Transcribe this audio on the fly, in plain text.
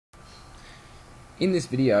In this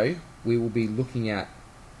video, we will be looking at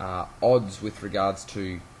odds with regards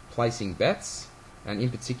to placing bets, and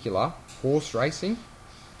in particular horse racing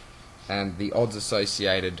and the odds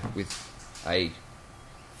associated with a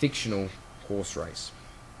fictional horse race.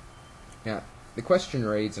 Now, the question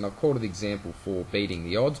reads, and I've called it example for beating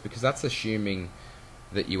the odds because that's assuming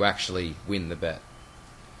that you actually win the bet.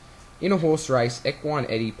 In a horse race, Equine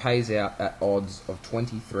Eddie pays out at odds of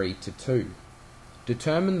 23-2.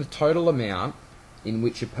 Determine the total amount in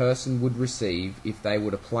which a person would receive if they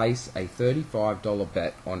were to place a $35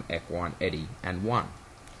 bet on Equine Eddie and won.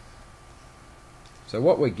 So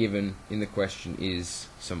what we're given in the question is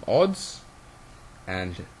some odds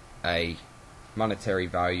and a monetary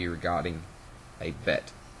value regarding a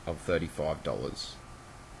bet of $35.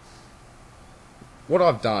 What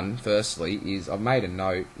I've done firstly is I've made a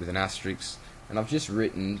note with an asterisk, and I've just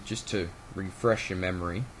written, just to refresh your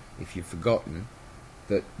memory if you've forgotten,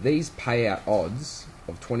 that these payout odds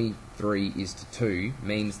of 23:2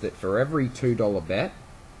 means that for every $2 bet,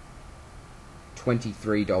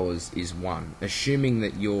 $23 is won, assuming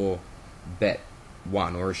that your bet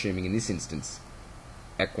won, or assuming in this instance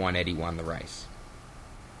Equine Eddie won the race.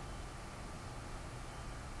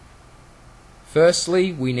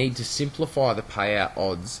 Firstly, we need to simplify the payout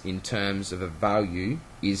odds in terms of a value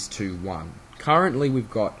is to 1. Currently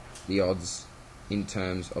we've got the odds in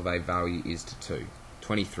terms of a value is to 2,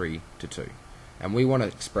 23-2, and we want to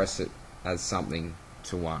express it as something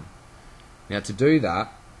to 1. Now to do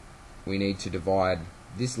that, we need to divide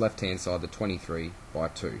this left hand side, the 23, by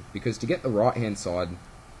 2, because to get the right hand side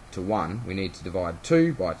to 1 we need to divide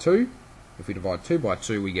 2 by 2. If we divide 2 by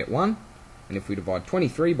 2 we get 1, and if we divide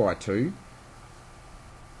 23 by 2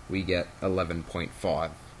 we get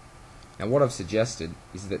 11.5. Now what I've suggested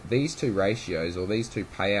is that these two ratios, or these two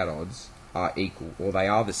payout odds, are equal, or they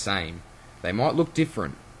are the same. They might look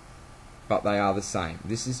different, but they are the same.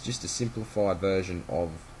 This is just a simplified version of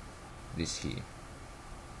this here.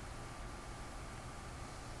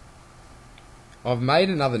 I've made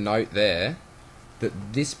another note there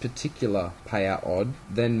that this particular payout odd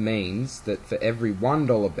then means that for every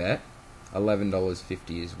 $1 bet,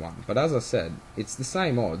 $11.50 is won. But as I said, it's the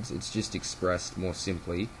same odds, it's just expressed more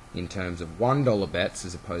simply in terms of $1 bets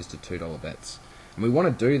as opposed to $2 bets. And we want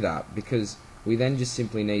to do that because we then just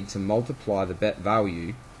simply need to multiply the bet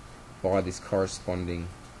value by this corresponding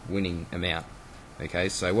winning amount. Okay,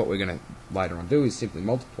 so what we're going to later on do is simply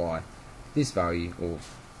multiply this value,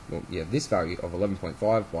 this value of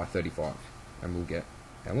 11.5 by 35, and we'll get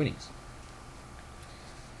our winnings.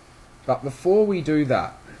 But before we do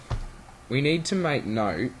that, we need to make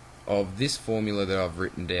note of this formula that I've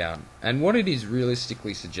written down. And what it is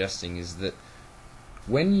realistically suggesting is that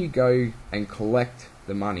when you go and collect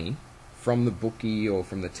the money from the bookie or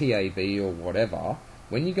from the TAB or whatever,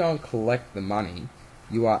 when you go and collect the money,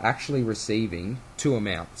 you are actually receiving two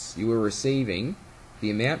amounts. You are receiving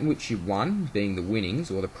the amount in which you won, being the winnings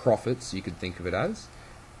or the profits, you could think of it as,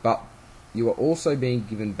 but you are also being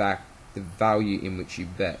given back the value in which you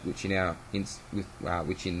bet, which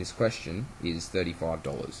which in this question is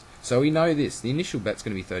 $35. So we know this, the initial bet's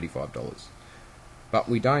going to be $35, but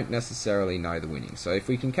we don't necessarily know the winnings. So if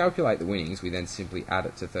we can calculate the winnings, we then simply add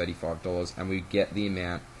it to $35 and we get the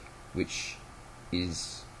amount which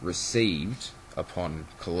is received upon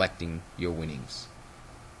collecting your winnings.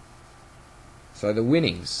 So the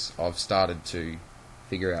winnings I've started to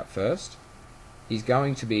figure out first is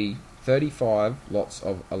going to be 35 lots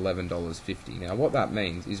of $11.50. Now what that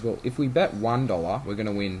means is, well, if we bet $1 we're going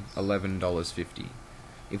to win $11.50.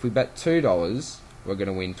 If we bet $2 we're going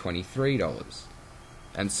to win $23,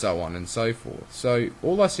 and so on and so forth. So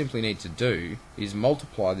all I simply need to do is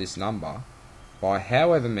multiply this number by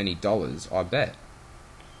however many dollars I bet.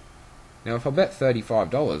 Now if I bet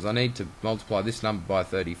 $35 I need to multiply this number by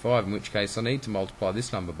 35, in which case I need to multiply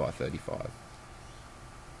this number by 35,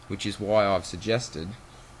 which is why I've suggested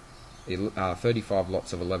 35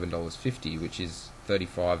 lots of $11.50, which is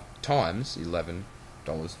 35 times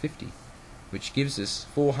 $11.50, which gives us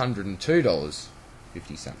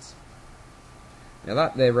 $402.50. Now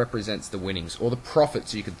that there represents the winnings, or the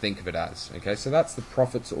profits you could think of it as. Okay, so that's the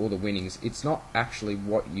profits or the winnings. It's not actually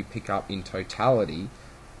what you pick up in totality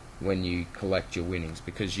when you collect your winnings,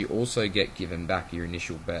 because you also get given back your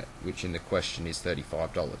initial bet, which in the question is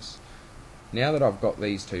 $35. Now that I've got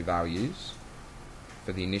these two values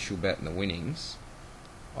for the initial bet and the winnings,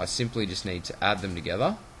 I simply just need to add them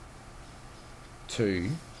together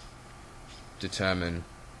to determine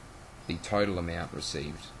the total amount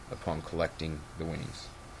received upon collecting the winnings,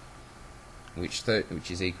 which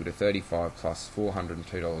is equal to 35 plus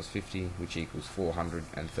 $402.50, which equals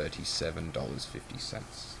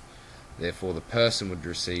 $437.50. Therefore, the person would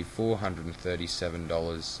receive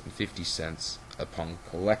 $437.50 upon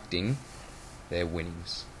collecting their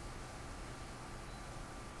winnings.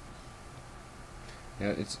 Now,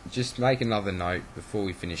 it's just make another note before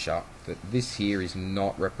we finish up that this here is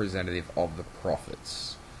not representative of the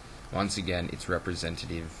profits. Once again, it's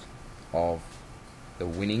representative of the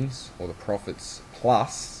winnings or the profits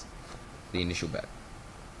plus the initial bet.